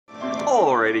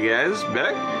Alrighty guys,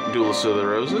 back. Duelist of the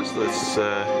Roses. Let's,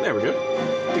 there we go.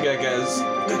 We got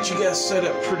you guys set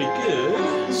up pretty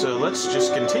good. So let's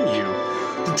just continue.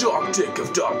 The Dark Deck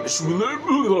of Darkness.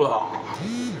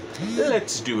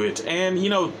 Let's do it. And, you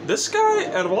know, this guy,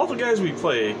 out of all the guys we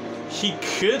play, he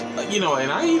could, you know, and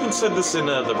I even said this in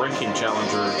the Ranking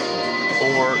Challenger,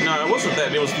 or, no, it wasn't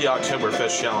that, it was the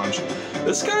Oktoberfest Challenge.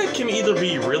 This guy can either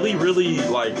be really,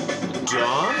 like,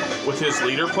 dumb with his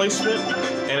leader placement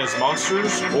and his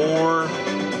monsters, or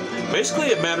basically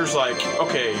it matters, like,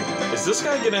 okay, is this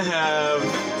guy gonna have,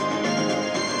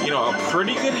 you know, a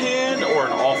pretty good hand or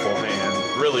an awful hand?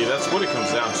 Really, that's what it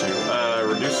comes down to.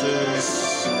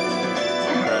 Reduces...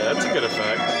 Alright, that's a good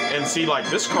effect. And see, like,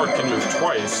 this card can move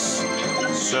twice.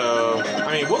 So,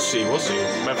 I mean, we'll see.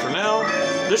 But for now,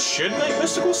 this should make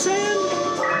Mystical Sand?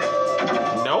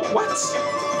 No, what?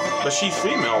 But she's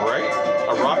female, right?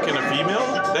 A rock and a female?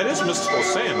 That is Mystical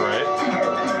Sand, right?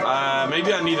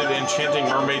 Maybe I needed Enchanting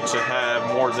Mermaid to have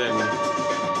more than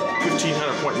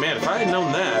 1,500 point. Man, if I had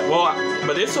known that. Well,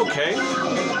 but it's okay.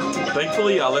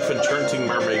 Thankfully, I left Enchanting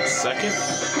Mermaid second.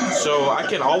 So I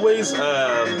can always,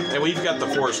 and we've got the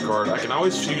Forest card, I can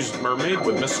always fuse Mermaid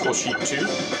with Mystical Sheep 2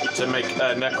 to make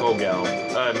Necklogg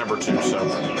number 2, so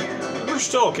we're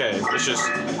still okay. It's just,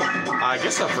 I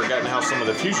guess I've forgotten how some of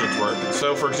the fusions work.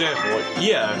 So, for example,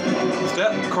 yeah, if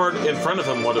that card in front of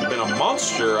him would have been a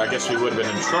monster, I guess we would have been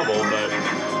in trouble, but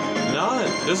no,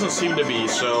 it doesn't seem to be.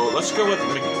 So let's go with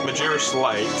Majerus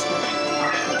Light.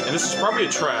 And this is probably a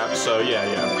trap, so yeah.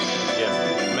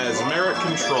 Mesmeric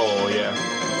Control, yeah.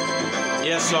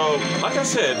 Yeah, so, like I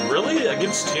said, really,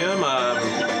 against him,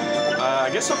 I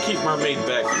guess I'll keep Mermaid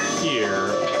back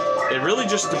here. It really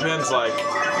just depends, like,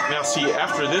 now see,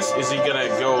 after this, is he gonna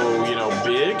go, you know,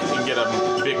 big and get a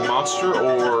big monster,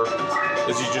 or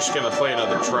is he just gonna play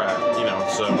another trap, you know,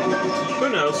 so, who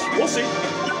knows, we'll see.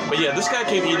 But yeah, this guy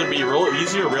can either be real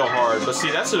easy or real hard, but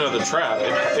see, that's another trap,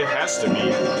 it has to be,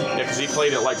 yeah, because he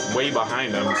played it, like, way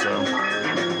behind him, so.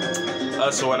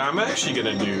 So what I'm actually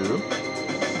gonna do,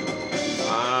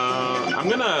 I'm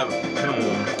gonna,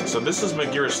 so this is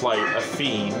Majerus Light, a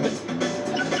Fiend.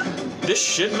 This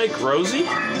should make Rosie,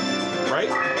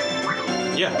 right?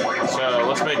 Yeah, so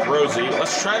let's make Rosie.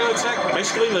 Let's try to attack,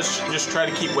 basically let's just try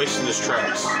to keep wasting his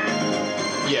traps.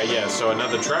 Yeah, so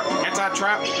another trap,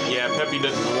 anti-trap. Yeah, Peppy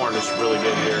didn't warn us really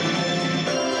good here.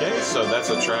 Okay, so that's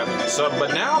a trap. So,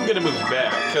 but now I'm gonna move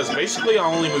back, because basically I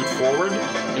only moved forward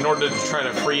in order to try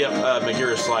to free up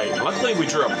Majerus Light. Luckily we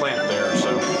drew a plant there,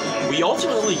 so we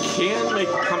ultimately can make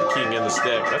Pumpkin in this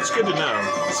deck. That's good to know.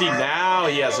 See, now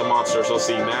he has a monster, so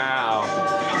see,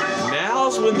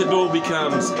 now's when the duel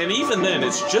becomes, and even then,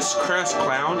 it's just Crass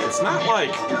Clown. It's not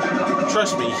like,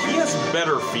 trust me, he has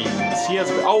better fiends. He has,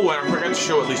 oh, I forgot to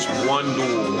show at least one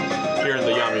duel here in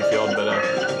the Yami field, but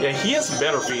yeah, he has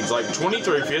better fiends. Like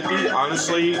 2350,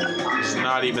 honestly, is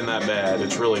not even that bad.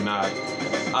 It's really not.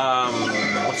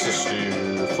 What's this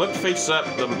do? Flip face up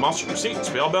the monster seat,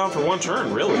 spellbound for one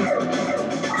turn, really?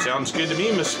 Sounds good to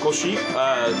me, Mystical Sheep.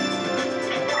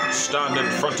 Stand in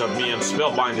front of me and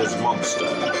spellbind his monster.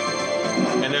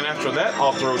 And then after that,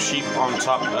 I'll throw Sheep on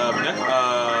top of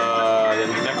Necklogg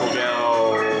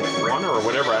 1 or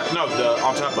whatever. No,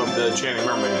 on top of the Enchanting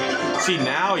Mermaid. See,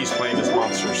 now he's playing his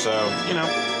monster, so, you know.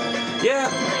 Yeah,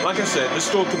 like I said, this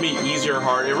duel can be easier or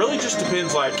hard. It really just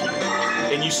depends, like,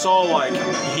 and you saw, like,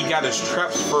 he got his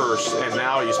traps first, and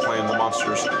now he's playing the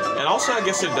monsters. And also, I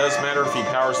guess it does matter if he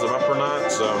powers them up or not,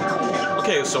 so.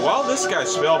 Okay, so while this guy's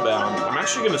spellbound, I'm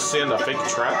actually going to send a fake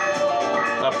trap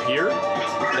up here.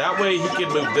 That way he can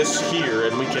move this here,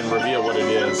 and we can reveal what it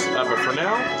is. But for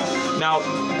now,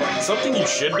 something you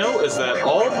should know is that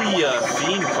all the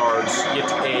Fiend cards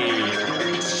get a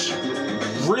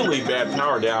really bad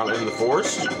power down in the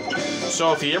Forest.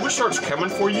 So if he ever starts coming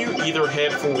for you, either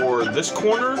head for this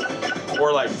corner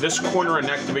or like this corner and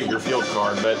activate your field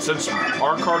card. But since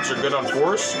our cards are good on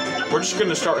Forest, we're just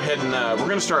gonna start heading.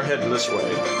 This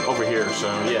way over here. So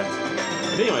yeah.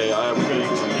 But anyway, we're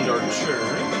gonna end our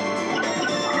turn.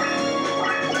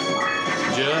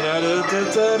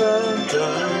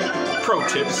 Pro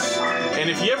tips. And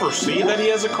if you ever see that he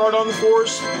has a card on the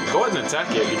Forest, go ahead and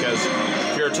attack it, because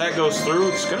if your attack goes through,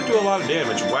 it's going to do a lot of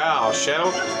damage. Wow,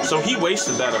 Shadow. So he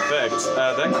wasted that effect.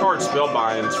 That card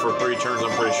spellbinds for 3 turns,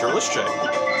 I'm pretty sure. Let's check.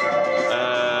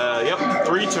 Yep,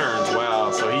 3 turns.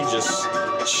 Wow, so he just...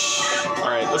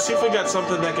 Alright, let's see if we got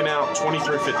something that can out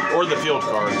 2350, or the field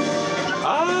card.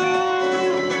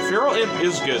 Feral Imp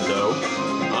is good, though.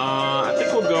 I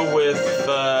think we'll go with,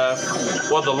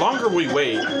 well, the longer we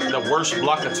wait, the worse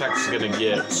block attack's gonna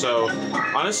get. So,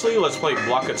 honestly, let's play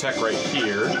block attack right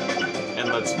here. And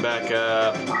let's back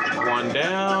up. One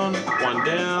down,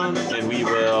 and we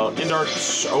will end our...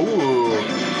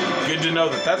 Oh, good to know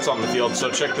that that's on the field, so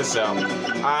check this out.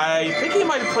 I think he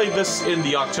might have played this in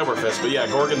the Oktoberfest, but yeah,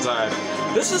 Gorgon's Eye.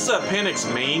 This is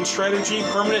Panic's main strategy,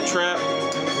 permanent trap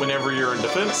whenever you're in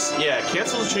defense. Yeah,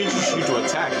 cancels changes you to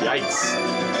attack,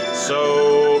 yikes.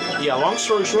 So, yeah, long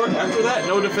story short, after that,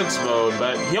 no defense mode,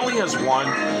 but he only has one,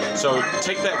 so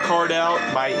take that card out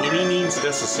by any means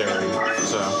necessary,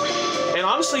 so... And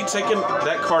honestly, taking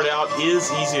that card out is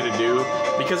easy to do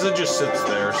because it just sits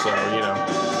there. So, you know,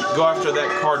 go after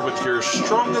that card with your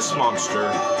strongest monster.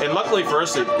 And luckily for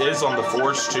us, it is on the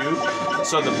force too.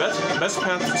 So the best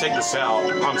path to take this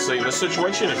out, honestly, in this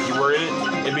situation, if you were in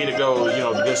it, it'd be to go, you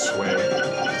know, this way.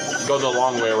 Go the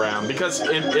long way around. Because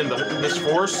in this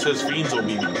force, his fiends will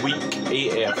be weak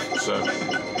AF. So...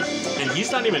 And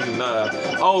he's not even,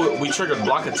 oh, we triggered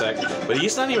block attack, but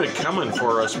he's not even coming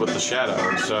for us with the shadow,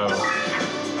 so,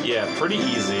 yeah, pretty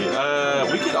easy.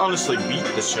 We could honestly beat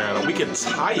the shadow. We could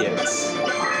tie it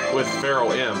with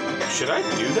Feral Imp. Should I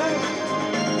do that?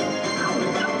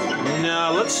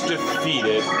 No, let's defeat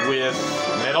it with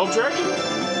Metal Dragon?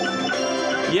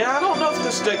 Yeah, I don't know if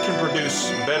this deck can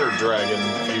produce better dragon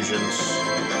fusions.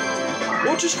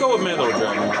 We'll just go with Metal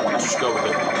Dragon. Let's just go with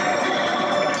it.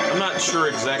 I'm not sure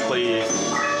exactly.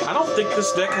 I don't think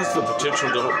this deck has the potential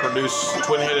to produce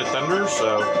twin-headed thunder,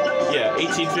 so yeah,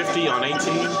 1850 on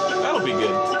 18, that'll be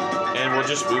good. And we'll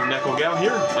just move Neckled out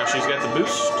here. Now she's got the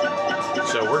boost,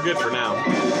 so we're good for now.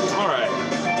 Alright.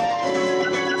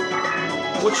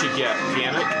 What you got,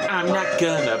 Panic? I'm not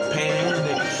gonna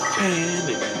panic,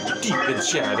 panic. Deep in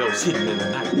shadows, hidden in the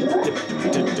night.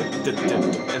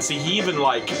 And see, he even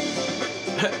like...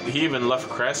 He even left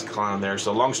Crest Clown there,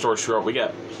 so long story short, we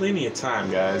got plenty of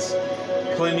time, guys.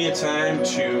 Plenty of time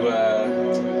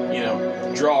to, you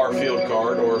know, draw our field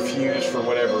card or fuse for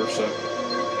whatever, so.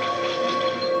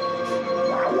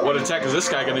 What attack is this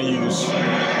guy gonna use?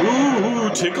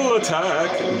 Ooh, tickle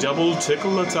attack. Double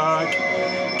tickle attack.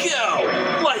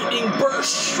 Go! Lightning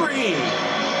burst stream!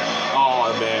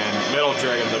 Aw, man, Metal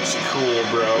Dragon looks cool,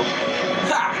 bro.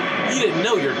 Ha! You didn't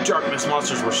know your darkness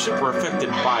monsters were super affected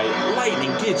by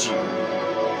lightning, did you?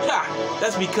 Ha!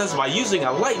 That's because by using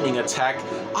a lightning attack,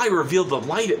 I revealed the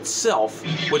light itself,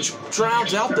 which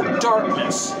drowns out the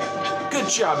darkness. Good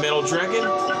job, Metal Dragon.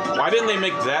 Why didn't they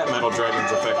make that Metal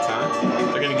Dragon's effect,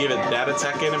 huh? They're gonna give it that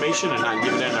attack animation and not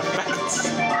give it an effect.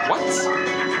 What?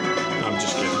 No, I'm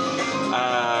just kidding.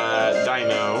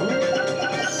 Dino.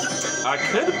 I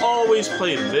could always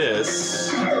play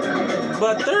this,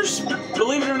 but there's,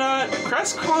 believe it or not,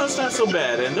 Crest Clown's not so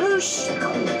bad, and there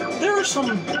are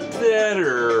some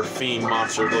better fiend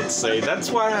monsters, let's say. That's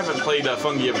why I haven't played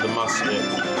Fungi of the Musket.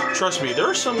 Trust me, there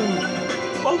are some,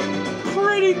 well,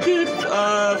 pretty good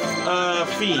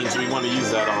fiends we want to use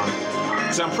that on.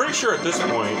 Because I'm pretty sure at this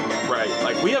point, right,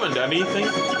 like, we haven't done anything,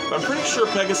 but I'm pretty sure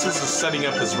Pegasus is setting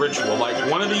up his ritual. Like,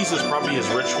 one of these is probably his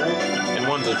ritual, and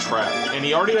one's a trap. And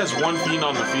he already has one fiend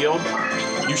on the field.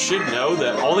 You should know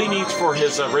that all he needs for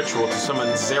his ritual to summon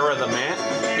Zera the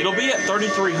Mat, it'll be at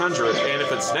 3,300, and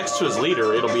if it's next to his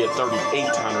leader, it'll be at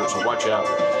 3,800, so watch out.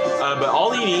 But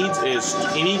all he needs is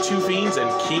any two fiends and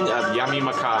King of Yami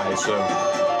Makai, so...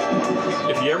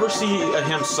 If you ever see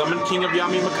him summon King of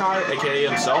Yami Makai, aka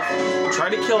himself, try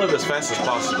to kill it as fast as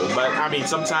possible. But, I mean,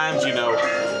 sometimes, you know,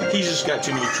 he's just got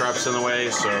too many traps in the way,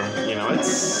 so, you know,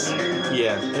 it's...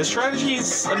 Yeah, his strategy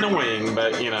is annoying,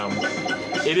 but, you know,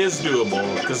 it is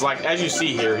doable. Because, like, as you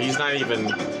see here, he's not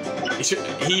even...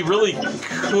 He really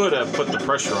could have put the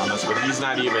pressure on us, but he's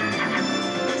not even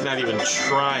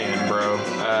trying, bro.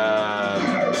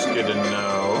 It's good to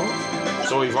know.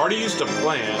 So we've already used a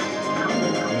plant.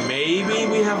 Maybe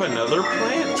we have another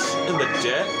plant in the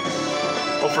deck?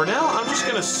 Well, for now, I'm just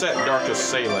going to set Dark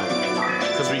Assailant.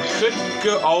 Because we could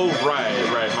go... Oh,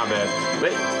 right, my bad.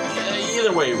 But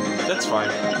either way, that's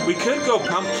fine. We could go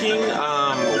Pumpkin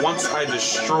once I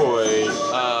destroy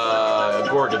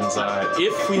Gorgon's Eye.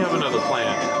 If we have another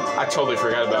plant. I totally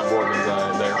forgot about Gorgon's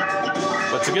Eye there.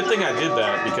 But it's a good thing I did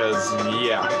that because,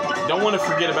 yeah. Don't want to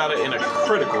forget about it in a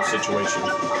critical situation.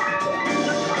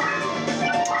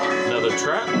 Another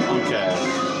trap? Okay.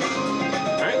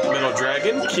 Alright, Metal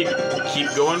Dragon, keep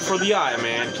going for the eye,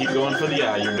 man. Keep going for the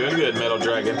eye. You're doing good, Metal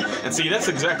Dragon. And see, that's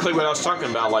exactly what I was talking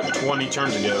about like 20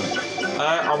 turns ago.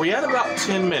 Are we at about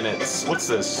 10 minutes? What's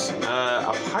this?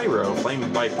 A Pyro, Flame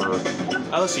Viper.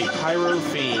 Let's see, Pyro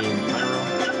Fiend.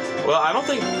 Pyro. Well, I don't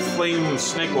think Flame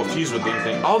Snake will fuse with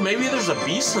anything. Oh, maybe there's a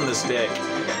beast in this deck.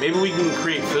 Maybe we can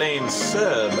create Flame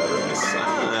Cerberus.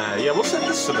 Yeah, we'll send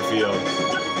this to the field.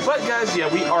 But guys, yeah,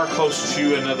 we are close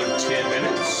to another 10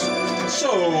 minutes.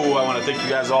 So, I want to thank you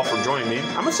guys all for joining me.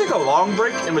 I'm going to take a long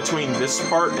break in between this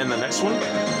part and the next one,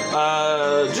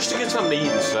 just to get something to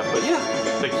eat and stuff. But yeah,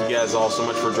 thank you guys all so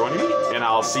much for joining me, and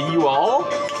I'll see you all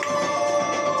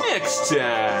next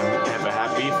time. Have a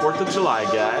happy 4th of July,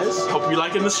 guys. Hope you're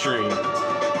liking the stream.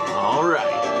 All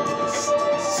right.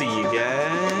 See you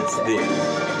guys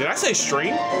then. Did I say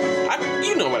stream?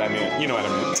 You know what I meant. You know what I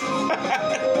meant.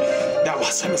 That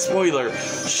wasn't a spoiler.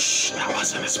 Shh, that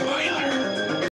wasn't a spoiler.